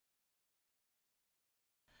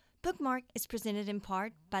Bookmark is presented in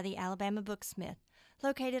part by the Alabama Booksmith,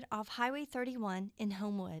 located off Highway 31 in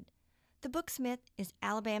Homewood. The Booksmith is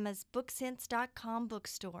Alabama's booksense.com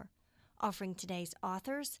bookstore, offering today's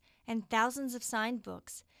authors and thousands of signed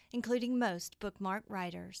books, including most Bookmark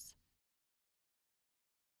writers.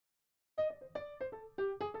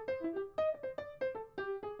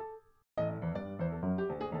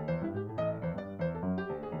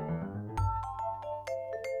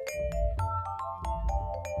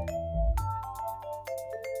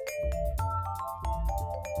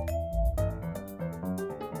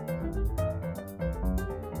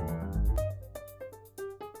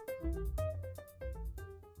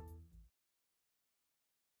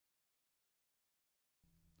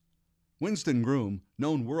 Winston Groom,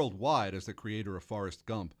 known worldwide as the creator of Forrest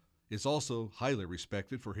Gump, is also highly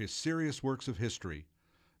respected for his serious works of history,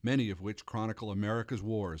 many of which chronicle America's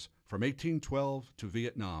wars from 1812 to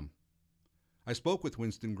Vietnam. I spoke with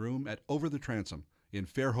Winston Groom at Over the Transom in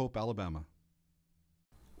Fairhope, Alabama.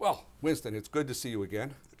 Well, Winston, it's good to see you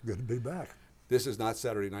again. It's good to be back. This is not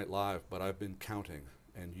Saturday Night Live, but I've been counting,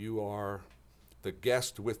 and you are the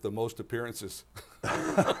guest with the most appearances.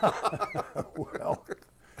 Well,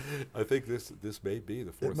 I think this may be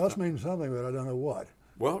the fourth. It must mean something, but I don't know what.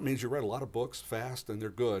 Well, it means you read a lot of books fast, and they're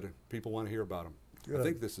good. People want to hear about them. Good. I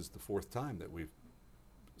think this is the fourth time that we've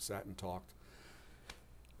sat and talked.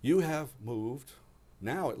 You have moved.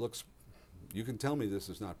 Now it looks, you can tell me this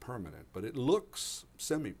is not permanent, but it looks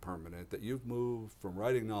semi-permanent that you've moved from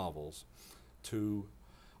writing novels to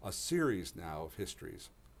a series now of histories.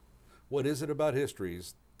 What is it about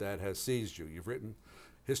histories that has seized you? You've written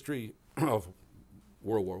history of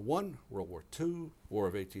World War I, World War II, War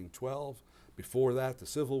of 1812, before that the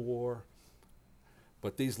Civil War,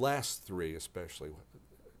 but these last three especially,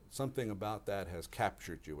 something about that has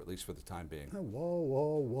captured you, at least for the time being.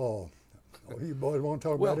 Whoa. Oh, you boys want to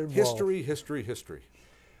talk Well, about it? history.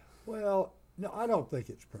 Well, no, I don't think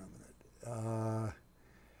it's permanent.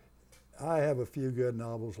 I have a few good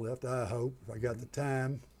novels left, I hope. If I got the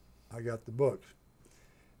time, I got the books.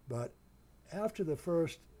 But after the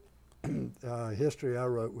first history I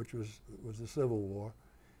wrote, which was the Civil War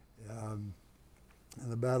and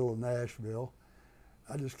the Battle of Nashville,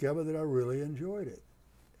 I discovered that I really enjoyed it.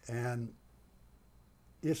 And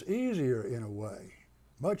it's easier in a way,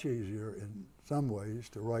 much easier in some ways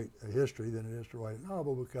to write a history than it is to write a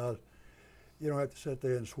novel, because you don't have to sit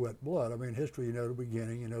there and sweat blood. I mean, history, you know the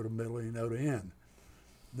beginning, you know the middle, you know the end.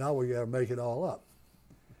 Now we got to make it all up.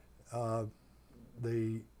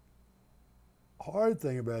 The hard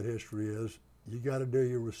thing about history is you got to do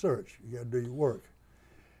your research, you got to do your work.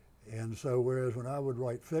 And so whereas when I would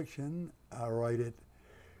write fiction, I write it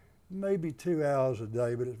maybe 2 hours a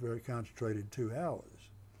day, but it's very concentrated 2 hours,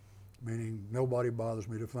 meaning nobody bothers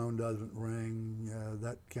me, the phone doesn't ring,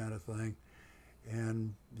 that kind of thing.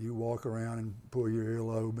 And you walk around and pull your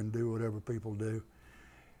earlobe and do whatever people do.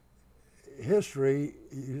 History,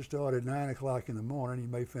 you start at 9 o'clock in the morning, you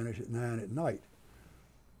may finish at 9 at night.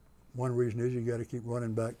 One reason is you got to keep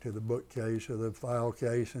running back to the bookcase or the file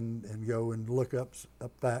case and go and look up a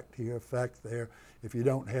fact here, a fact there. If you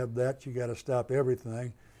don't have that, you got to stop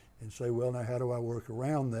everything and say, well, now how do I work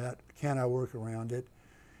around that? Can I work around it?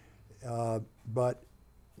 But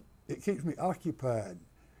it keeps me occupied.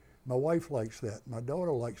 My wife likes that. My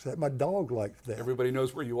daughter likes that. My dog likes that. Everybody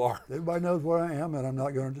knows where you are. Everybody knows where I am, and I'm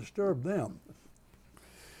not going to disturb them.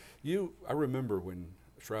 I remember when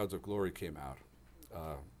Shrouds of Glory came out,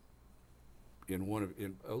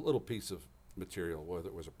 in a little piece of material, whether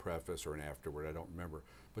it was a preface or an afterword, I don't remember,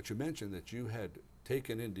 but you mentioned that you had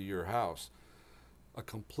taken into your house a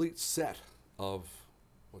complete set of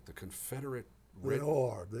what the Confederate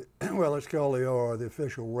well, it's called the OR, the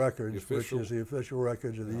official records, which is the official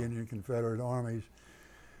records of the Union Confederate armies,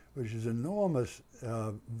 which is enormous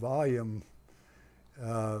volume,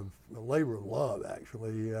 labor of love,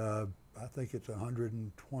 actually. I think it's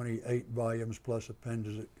 128 volumes plus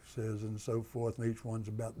appendices and so forth, and each one's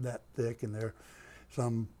about that thick, and there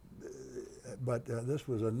some, but this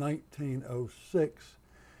was a 1906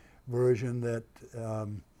 version that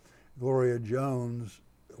Gloria Jones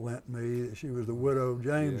lent me. She was the widow of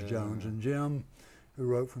James Jones, and Jim, who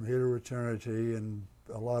wrote From Here to Eternity and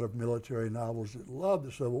a lot of military novels, that loved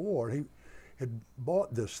the Civil War. He had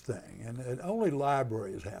bought this thing, and only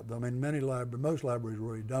libraries have them. I mean, most libraries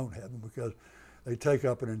really don't have them because they take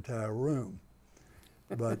up an entire room.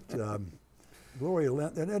 But Gloria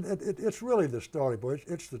lent, and it's really the starting point.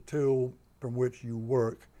 It's the tool from which you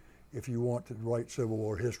work if you want to write Civil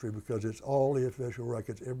War history, because it's all the official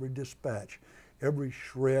records, every dispatch, every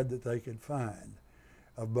shred that they could find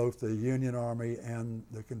of both the Union Army and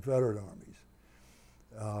the Confederate armies.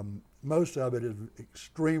 Most of it is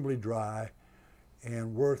extremely dry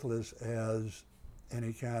and worthless as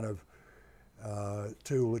any kind of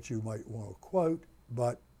tool that you might want to quote,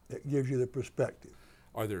 but it gives you the perspective.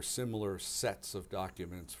 Are there similar sets of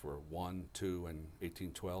documents for 1, 2, and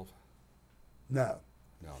 1812? No.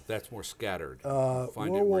 No, that's more scattered. World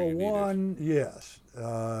War I, yes.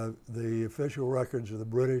 The official records of the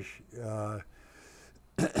British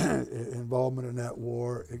involvement in that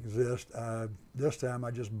war exist. This time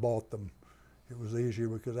I just bought them. It was easier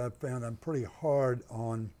because I found I'm pretty hard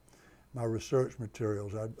on my research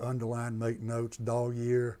materials. I underline, make notes, dog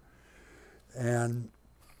year, and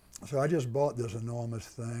so I just bought this enormous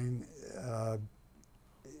thing.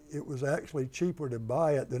 It was actually cheaper to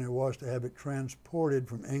buy it than it was to have it transported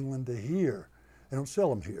from England to here. They don't sell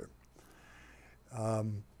them here.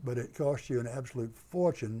 But it costs you an absolute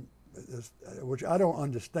fortune, which I don't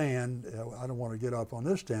understand. I don't want to get off on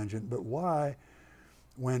this tangent, but why,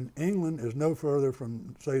 when England is no further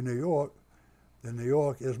from, say, New York than New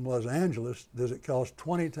York is from Los Angeles, does it cost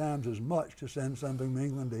 20 times as much to send something from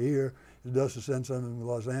England to here as it does to send something from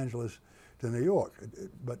Los Angeles to New York?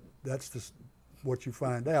 But that's just what you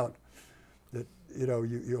find out, that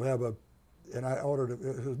you'll have and I ordered it,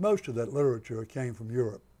 because most of that literature came from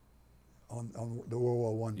Europe on the World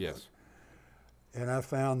War I yes. book. And I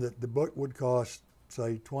found that the book would cost,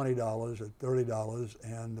 say, $20 or $30,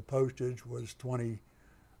 and the postage was 20,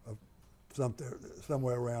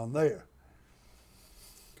 somewhere around there.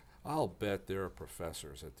 I'll bet there are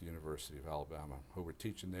professors at the University of Alabama who were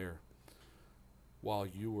teaching there while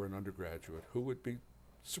you were an undergraduate who would be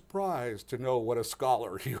surprised to know what a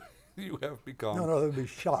scholar you have become. No, they would be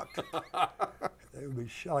shocked. They would be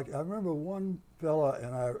shocked. I remember one fella,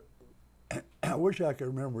 and I wish I could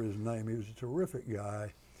remember his name. He was a terrific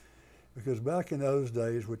guy, because back in those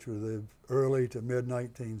days, which were the early to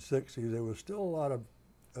mid-1960s, there was still a lot of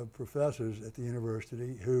professors at the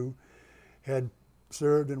university who had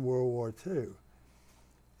served in World War II.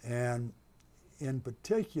 And in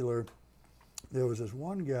particular, there was this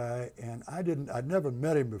one guy, and I'd never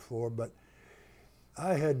met him before, but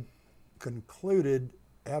I had concluded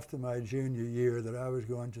after my junior year that I was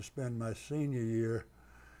going to spend my senior year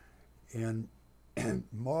in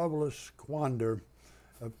marvelous squander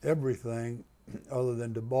of everything other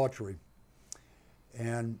than debauchery.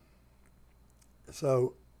 And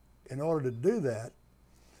so in order to do that,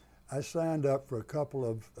 I signed up for a couple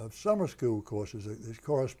of summer school courses, these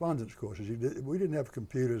correspondence courses. We didn't have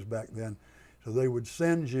computers back then, so they would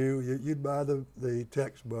send you'd buy the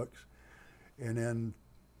textbooks, and then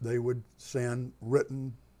they would send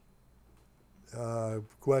written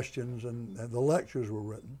questions, and the lectures were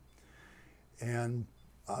written. And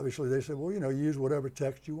obviously they said, well, use whatever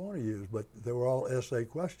text you want to use, but they were all essay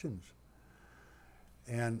questions.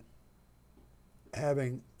 And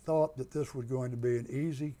having thought that this was going to be an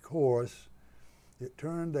easy course, it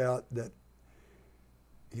turned out that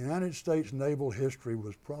United States naval history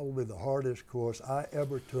was probably the hardest course I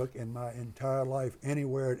ever took in my entire life,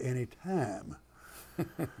 anywhere at any time.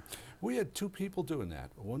 We had two people doing that.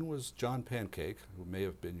 One was John Pancake, who may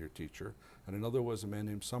have been your teacher, and another was a man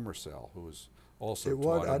named Summersell, who was also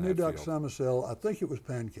taught I in knew that Dr. field. Summersell. I think it was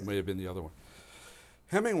Pancake. May have been the other one.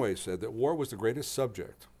 Hemingway said that war was the greatest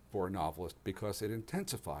subject for a novelist because it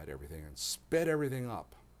intensified everything and sped everything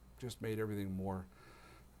up, just made everything more,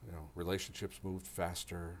 relationships moved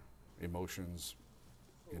faster, emotions,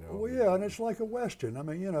 Well, yeah, and it's like a Western. I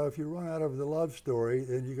mean, if you run out of the love story,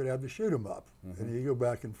 then you could have to shoot 'em up, Mm-hmm. and you go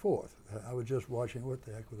back and forth. I was just watching, what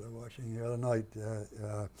the heck was I watching the other night?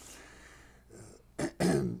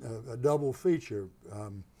 A double feature.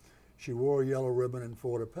 She Wore a Yellow Ribbon and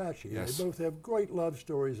Fort Apache. Yes. They both have great love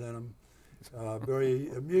stories in them, very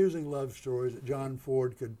amusing love stories that John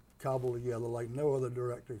Ford could cobble together like no other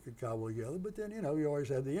director could cobble together. But then, you always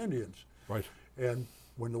had the Indians. Right. And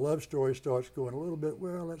when the love story starts going a little bit,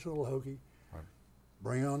 well, that's a little hokey, Right.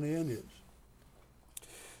 bring on the Indians.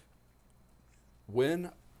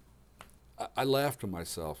 When I laughed to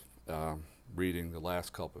myself reading the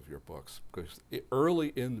last couple of your books, because early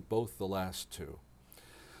in both the last two,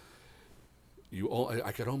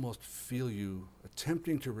 I could almost feel you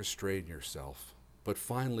attempting to restrain yourself, but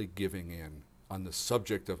finally giving in on the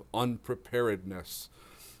subject of unpreparedness.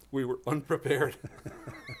 We were unprepared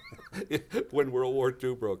when World War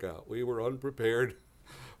II broke out. We were unprepared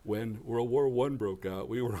when World War I broke out.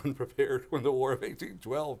 We were unprepared when the War of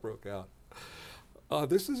 1812 broke out.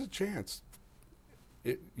 This is a chance.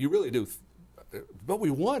 You really do. But we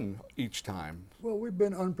won each time. Well, we've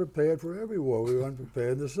been unprepared for every war. We were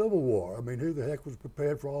unprepared in the Civil War. I mean, who the heck was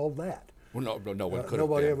prepared for all that? Well, no one could have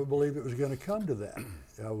Nobody been. ever believed it was going to come to that.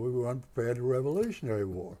 We were unprepared for the Revolutionary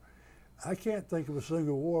War. I can't think of a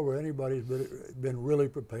single war where anybody's been really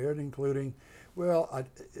prepared, including, well,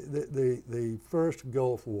 the first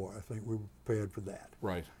Gulf War, I think we were prepared for that.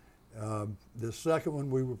 Right. The second one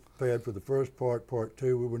we were prepared for. The first part, part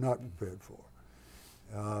two, we were not prepared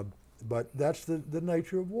for. But that's the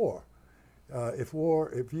nature of war. If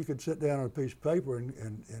you could sit down on a piece of paper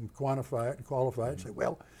and quantify it and qualify it and say,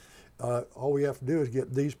 well, all we have to do is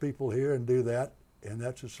get these people here and do that, and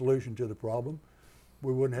that's a solution to the problem,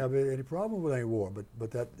 we wouldn't have any problem with any war, but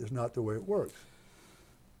that is not the way it works.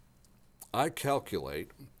 I calculate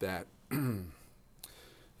that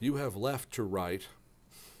you have left to right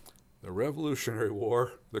the Revolutionary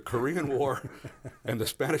War, the Korean War, and the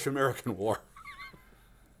Spanish-American War.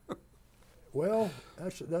 Well,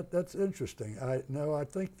 that's interesting. I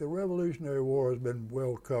think the Revolutionary War has been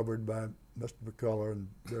well covered by Mr. McCullough and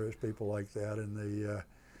various people like that, and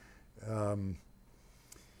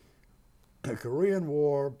the Korean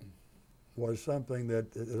War was something that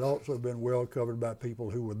had also been well covered by people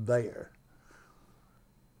who were there.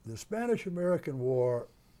 The Spanish-American War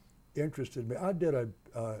interested me. I did a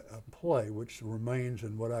play which remains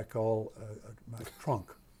in what I call my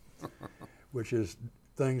trunk, which is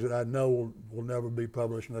things that I know will never be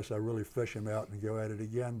published unless I really fish them out and go at it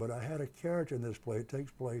again. But I had a character in this play. It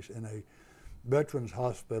takes place in a veterans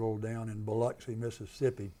hospital down in Biloxi,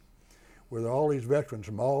 Mississippi, where there are all these veterans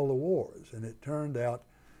from all the wars. And it turned out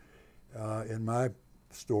in my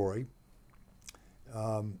story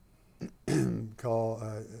that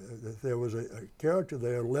there was a character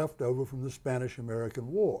there left over from the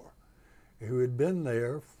Spanish-American War who had been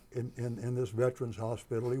there in this veterans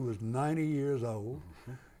hospital. He was 90 years old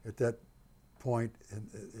at that point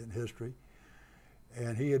in history,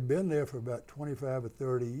 and he had been there for about 25 or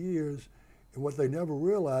 30 years. And what they never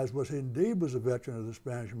realized was he indeed was a veteran of the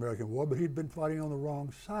Spanish-American War, but he'd been fighting on the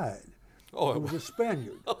wrong side. Oh, he was a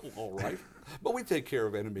Spaniard. Oh, all right. But we take care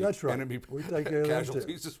of enemy, That's right. enemy We take care of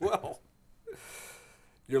casualties as well.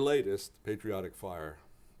 Your latest, Patriotic Fire,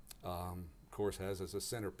 of course, has as a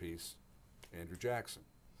centerpiece Andrew Jackson,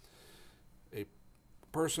 a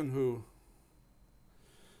person who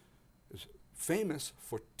is famous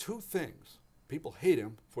for two things. People hate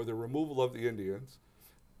him for the removal of the Indians,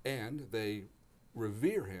 and they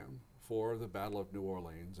revere him for the Battle of New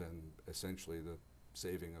Orleans and essentially the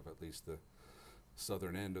saving of at least the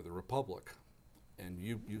southern end of the Republic. And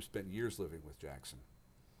you spent years living with Jackson,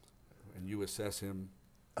 and you assess him.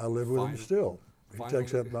 I live with him still. He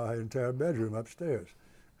takes up my entire bedroom upstairs.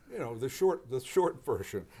 You know, the short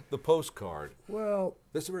version, the postcard. Well,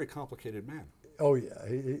 this is a very complicated man. Oh yeah,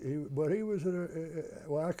 but he was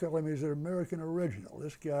well, I call him, he's an American original.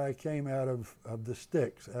 This guy came out of the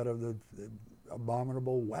sticks, out of the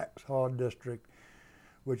abominable Waxhaw district,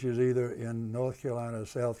 which is either in North Carolina or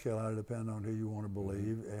South Carolina, depending on who you want to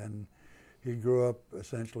believe. And he grew up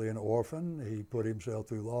essentially an orphan. He put himself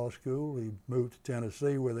through law school. He moved to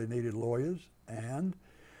Tennessee where they needed lawyers, and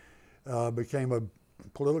became a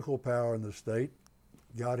political power in the state,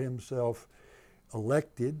 got himself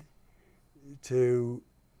elected to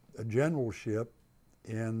a generalship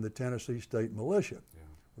in the Tennessee State Militia,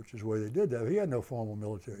 which is where they did that. He had no formal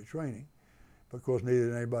military training, but of course neither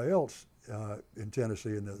did anybody else in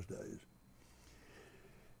Tennessee in those days.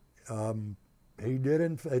 He did,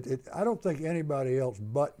 in fact, I don't think anybody else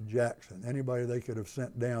but Jackson, anybody they could have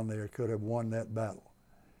sent down there, could have won that battle.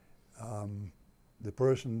 The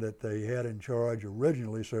person that they had in charge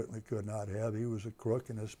originally certainly could not have. He was a crook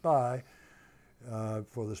and a spy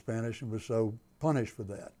for the Spanish and was so punished for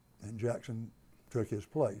that. And Jackson took his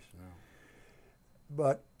place. Yeah.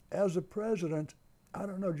 But as a president, I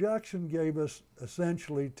don't know, Jackson gave us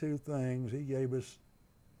essentially two things. He gave us,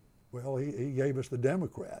 well, he gave us the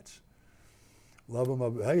Democrats. Love them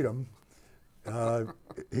or hate them.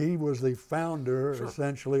 He was the founder,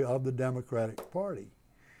 essentially, of the Democratic Party.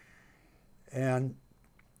 And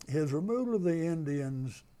his removal of the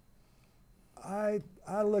Indians, I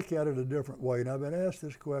look at it a different way, and I've been asked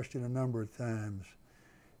this question a number of times,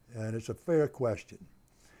 and it's a fair question.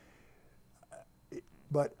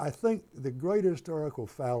 But I think the great historical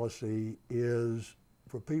fallacy is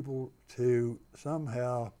for people to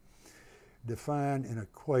somehow define and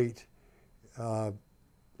equate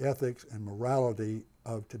ethics and morality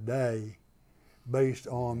of today based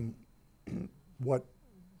on what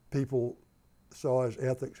people saw as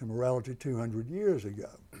ethics and morality 200 years ago.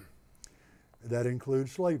 That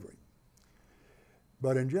includes slavery.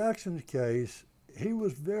 But in Jackson's case, he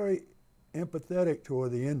was very empathetic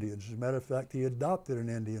toward the Indians. As a matter of fact, he adopted an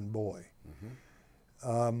Indian boy.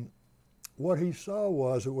 what he saw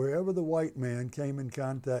was that wherever the white man came in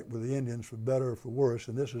contact with the Indians, for better or for worse,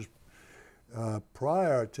 and this is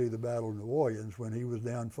prior to the Battle of New Orleans, when he was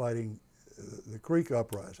down fighting the Creek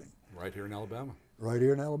Uprising. Right here in Alabama. Right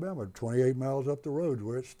here in Alabama, 28 miles up the road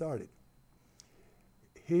where it started.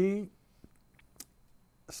 He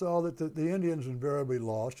saw that the Indians invariably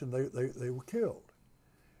lost and they were killed.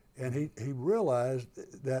 And he realized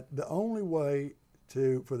that the only way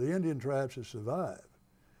for the Indian tribes to survive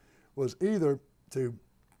was either to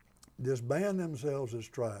disband themselves as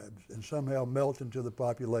tribes and somehow melt into the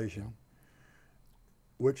population,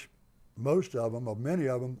 which most of them, or many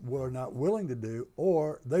of them, were not willing to do,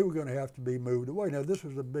 or they were going to have to be moved away. Now, this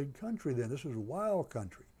was a big country then. This was wild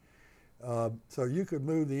country. So you could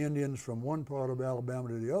move the Indians from one part of Alabama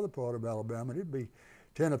to the other part of Alabama, and it'd be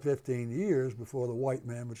 10 or 15 years before the white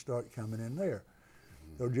man would start coming in there.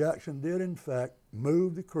 So Jackson did, in fact,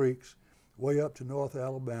 move the Creeks way up to North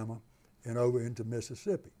Alabama and over into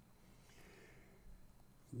Mississippi.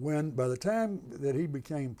 By the time that he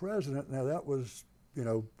became president, now that was,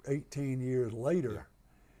 18 years later,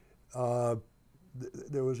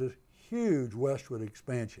 there was a huge westward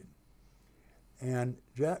expansion. And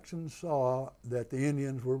Jackson saw that the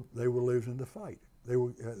Indians were losing the fight. They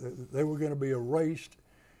were going to be erased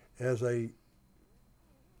as a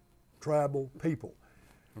tribal people.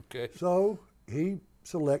 Okay. So he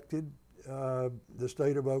selected the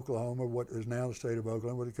state of Oklahoma, what is now the state of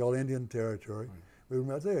Oklahoma, what they call Indian Territory. Right.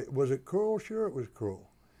 Right there. Was it cruel? Sure, it was cruel.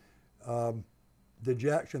 Did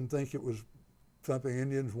Jackson think it was something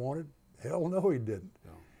Indians wanted? Hell no, he didn't.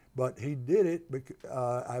 No. But he did it,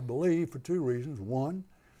 I believe, for two reasons. One,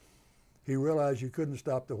 he realized you couldn't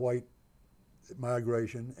stop the white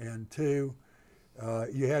migration, and two,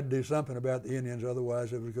 you had to do something about the Indians,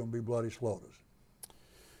 otherwise it was going to be bloody slaughters.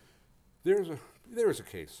 There is a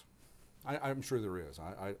case. I'm sure there is.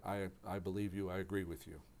 I believe you. I agree with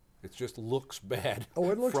you. It just looks bad.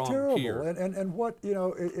 Oh, it looks from terrible. Here. And what,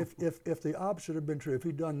 if the opposite had been true, if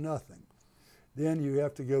he'd done nothing, then you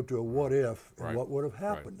have to go to a what if and what would have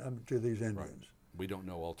happened to these Indians. Right. We don't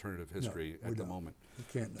know alternative history at the moment. You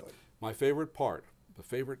can't know it. My favorite part, the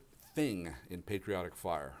favorite thing in Patriotic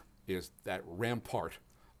Fire is that rampart.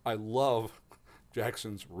 I love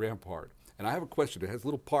Jackson's rampart. And I have a question. It has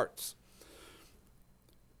little parts.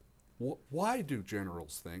 Why do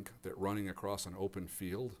generals think that running across an open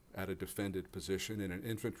field at a defended position in an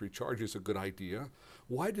infantry charge is a good idea?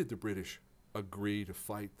 Why did the British agree to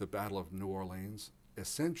fight the Battle of New Orleans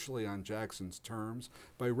essentially on Jackson's terms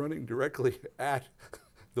by running directly at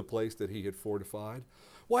the place that he had fortified?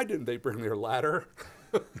 Why didn't they bring their ladder?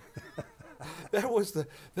 That was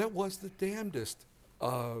the damnedest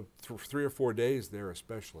 3 or 4 days there,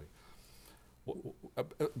 especially.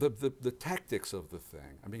 The tactics of the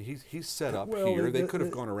thing. I mean, he's set up here. They could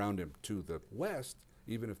have gone around him to the west,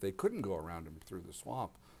 even if they couldn't go around him through the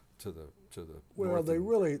swamp to the well, north. they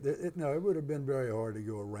really no. It would have been very hard to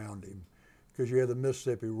go around him because you had the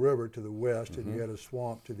Mississippi River to the west, and you had a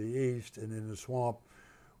swamp to the east, and in the swamp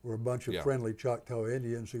were a bunch of friendly Choctaw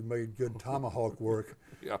Indians who made good tomahawk work.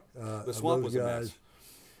 The swamp was a mess.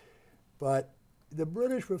 But the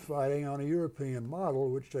British were fighting on a European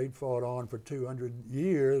model, which they'd fought on for 200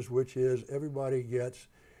 years, which is everybody gets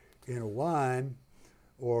in a line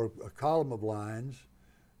or a column of lines,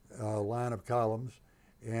 a line of columns,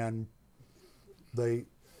 and they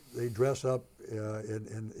dress up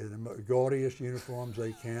in the gaudiest uniforms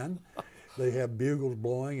they can. They have bugles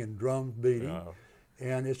blowing and drums beating.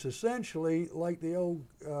 And it's essentially like the old,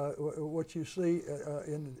 what you see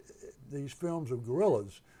in these films of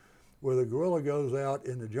guerrillas, where the gorilla goes out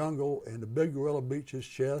in the jungle and the big gorilla beats his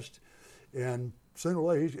chest, and sooner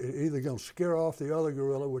or later he's either going to scare off the other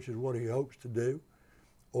gorilla, which is what he hopes to do,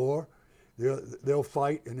 or they'll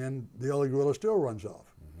fight and then the other gorilla still runs off.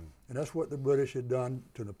 And that's what the British had done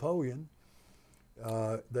to Napoleon.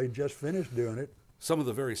 They just finished doing it. Some of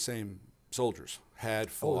the very same soldiers had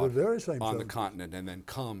fought on the continent and then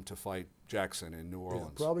come to fight Jackson in New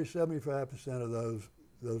Orleans. Yeah, probably 75% of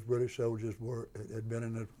those British soldiers had been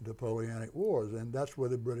in the Napoleonic Wars, and that's where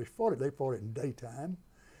the British fought it. They fought it in daytime.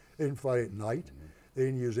 They didn't fight it at night. They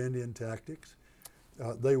didn't use Indian tactics.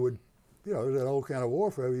 They would, it was that old kind of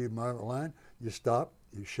warfare. You mount a line, you stopped,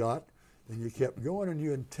 you shot, and you kept going, and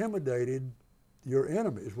you intimidated your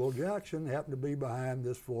enemies. Well, Jackson happened to be behind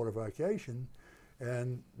this fortification,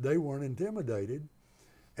 and they weren't intimidated,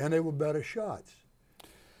 and they were better shots.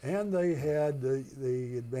 And they had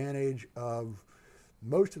the advantage of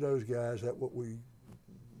most of those guys had what we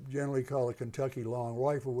generally call a Kentucky long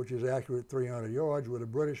rifle, which is accurate 300 yards, where the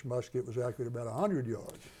British musket was accurate about 100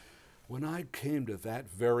 yards. When I came to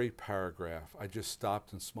that very paragraph, I just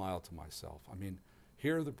stopped and smiled to myself. I mean,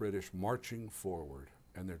 here are the British marching forward,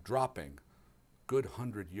 and they're dropping good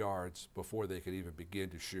 100 yards before they could even begin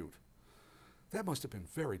to shoot. That must have been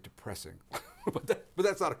very depressing, but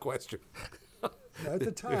that's not a question. At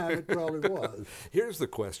the time, it probably was. Here's the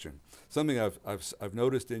question, something I've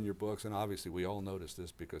noticed in your books, and obviously we all notice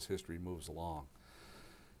this because history moves along.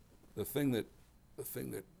 The thing that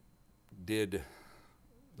did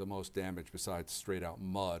the most damage besides straight out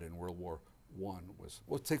mud in World War I was,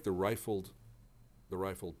 well, take the rifled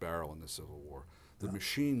barrel in the Civil War, the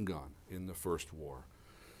machine gun in the First War,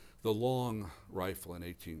 the long rifle in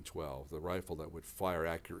 1812, the rifle that would fire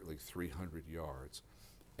accurately 300 yards,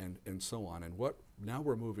 and so on. And now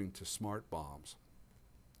we're moving to smart bombs,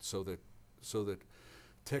 so that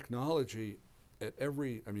technology at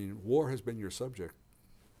every, I mean, war has been your subject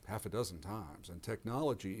half a dozen times, and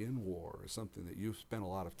technology in war is something that you've spent a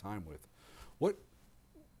lot of time with.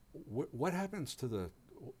 What happens to the,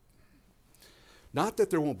 not that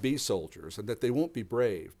there won't be soldiers and that they won't be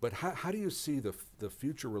brave, but how do you see the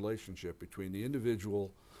future relationship between the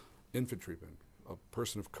individual infantryman, a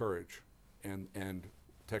person of courage, and the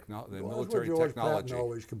military George technology? Patton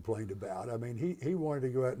always complained about. I mean, he wanted to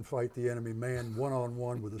go out and fight the enemy man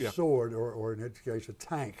one-on-one with a sword, or in this case, a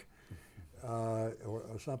tank,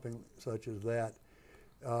 or something such as that.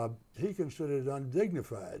 He considered it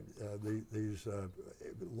undignified, these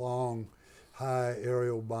long, high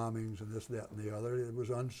aerial bombings and this, that, and the other. It was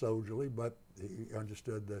unsoldierly, but he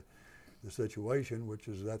understood the situation, which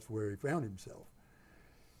is that's where he found himself.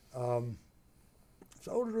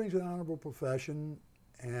 Soldiering's an honorable profession,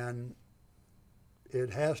 and it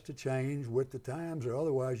has to change with the times, or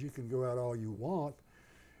otherwise you can go out all you want,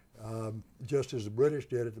 just as the British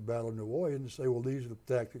did at the Battle of New Orleans, and say, well, these are the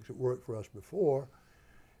tactics that worked for us before,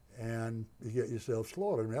 and you get yourself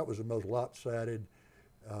slaughtered. I mean, that was the most lopsided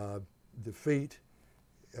defeat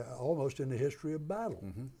almost in the history of battle,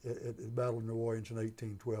 at the Battle of New Orleans in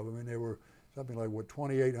 1812. I mean, there were something like,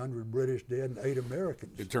 2,800 British dead and 8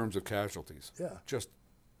 Americans. In terms of casualties. Yeah. Just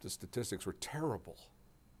the statistics were terrible.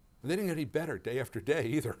 And they didn't get any better day after day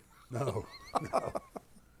either. No, no.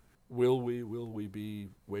 Will we be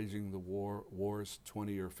waging the wars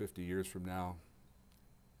 20 or 50 years from now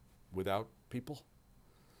without people?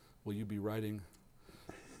 Will you be writing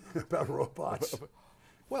about robots?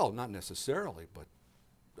 Well, not necessarily, but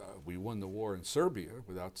we won the war in Serbia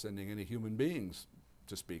without sending any human beings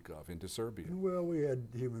to speak of into Serbia. Well, we had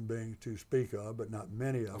human beings to speak of, but not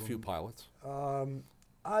many of them. A few pilots.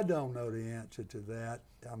 I don't know the answer to that.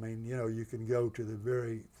 I mean, you know, you can go to the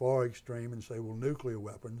very far extreme and say, well, nuclear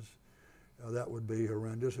weapons, that would be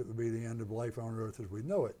horrendous. It would be the end of life on Earth as we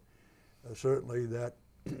know it. Certainly that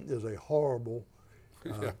is a horrible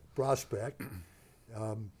prospect,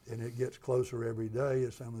 and it gets closer every day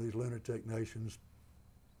as some of these lunatic nations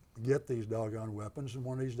get these doggone weapons, and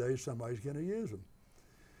one of these days somebody's going to use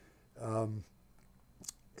them.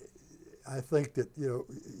 I think that, you know,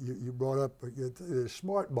 you brought up the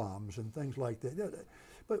smart bombs and things like that.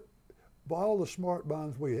 But by all the smart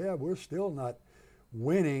bombs we have, we're still not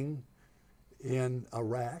winning in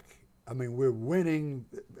Iraq. I mean, we're winning.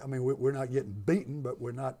 I mean, we're not getting beaten, but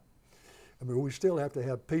we're not. I mean, we still have to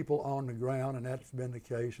have people on the ground, and that's been the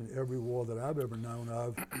case in every war that I've ever known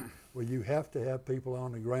of, where you have to have people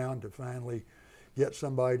on the ground to finally get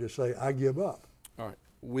somebody to say, I give up. All right.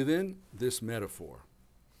 Within this metaphor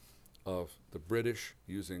of the British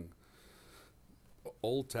using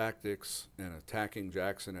old tactics and attacking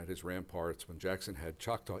Jackson at his ramparts when Jackson had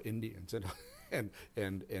Choctaw Indians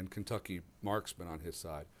and Kentucky marksmen on his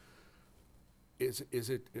side, is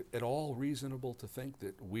it at all reasonable to think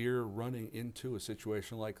that we're running into a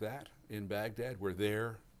situation like that in Baghdad, where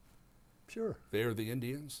they're the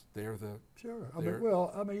Indians, they're the... Sure. I mean,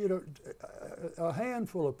 well, I mean, you know, a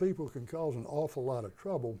handful of people can cause an awful lot of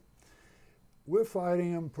trouble. We're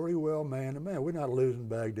fighting them pretty well man to man. We're not losing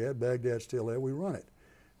Baghdad. Baghdad's still there. We run it.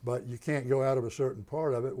 But you can't go out of a certain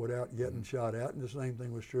part of it without getting shot at. And the same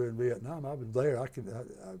thing was true in Vietnam. I was there. I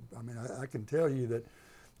can tell you that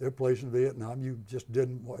there are places in Vietnam you just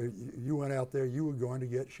didn't. You went out there, you were going to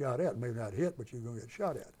get shot at. Maybe not hit, but you were going to get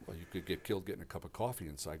shot at. Well, you could get killed getting a cup of coffee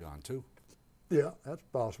in Saigon too. Yeah, that's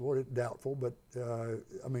possible. It's doubtful, but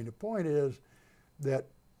I mean, the point is that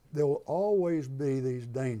there will always be these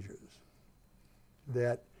dangers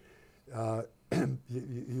that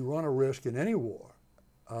you run a risk in any war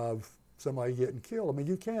of somebody getting killed. I mean,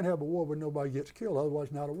 you can't have a war where nobody gets killed,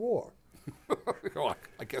 otherwise not a war. Oh,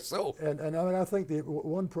 I guess so. And I mean, I think the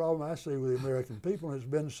one problem I see with the American people, and it's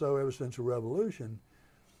been so ever since the Revolution,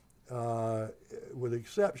 with the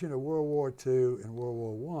exception of World War II and World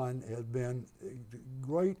War I, has been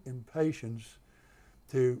great impatience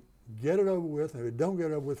to get it over with, and if it don't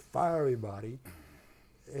get it over with, fire everybody,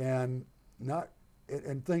 and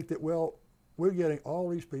think that, well, we're getting all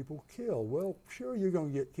these people killed. Well, sure, you're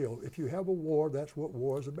going to get killed. If you have a war, that's what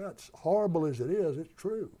war is about. As horrible as it is, it's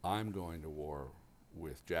true. I'm going to war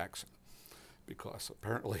with Jackson, because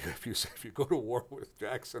apparently if you go to war with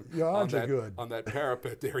Jackson your odds are good. On that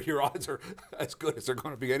parapet there, your odds are as good as they're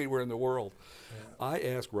going to be anywhere in the world. Yeah. I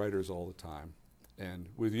ask writers all the time, and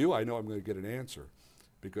with you I know I'm going to get an answer,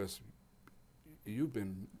 because you've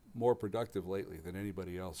been more productive lately than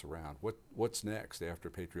anybody else around. What's next after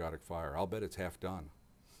Patriotic Fire? I'll bet it's half done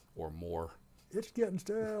or more. It's getting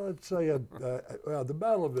to, let's say, the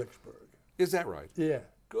Battle of Vicksburg. Is that right? Yeah.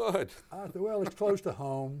 Good. Well, it's close to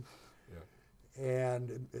home. Yeah.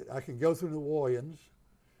 And I can go through New Orleans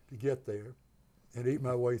to get there and eat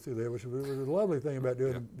my way through there, which was a lovely thing about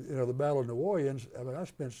doing, the Battle of New Orleans. I mean, I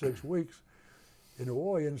spent 6 weeks in New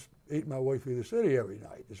Orleans eating my way through the city every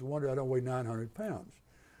night. It's a wonder I don't weigh 900 pounds,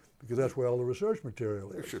 because that's where all the research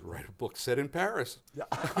material is. You should write a book set in Paris. Yeah.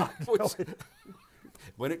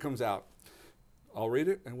 When it comes out, I'll read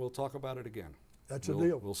it and we'll talk about it again. That's a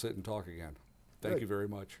deal. We'll sit and talk again. Thank you very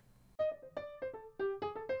much.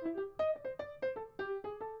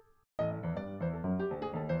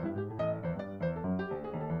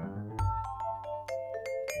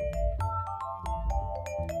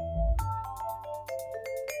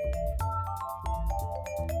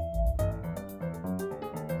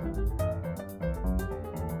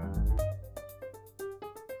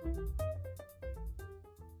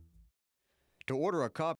 To order a copy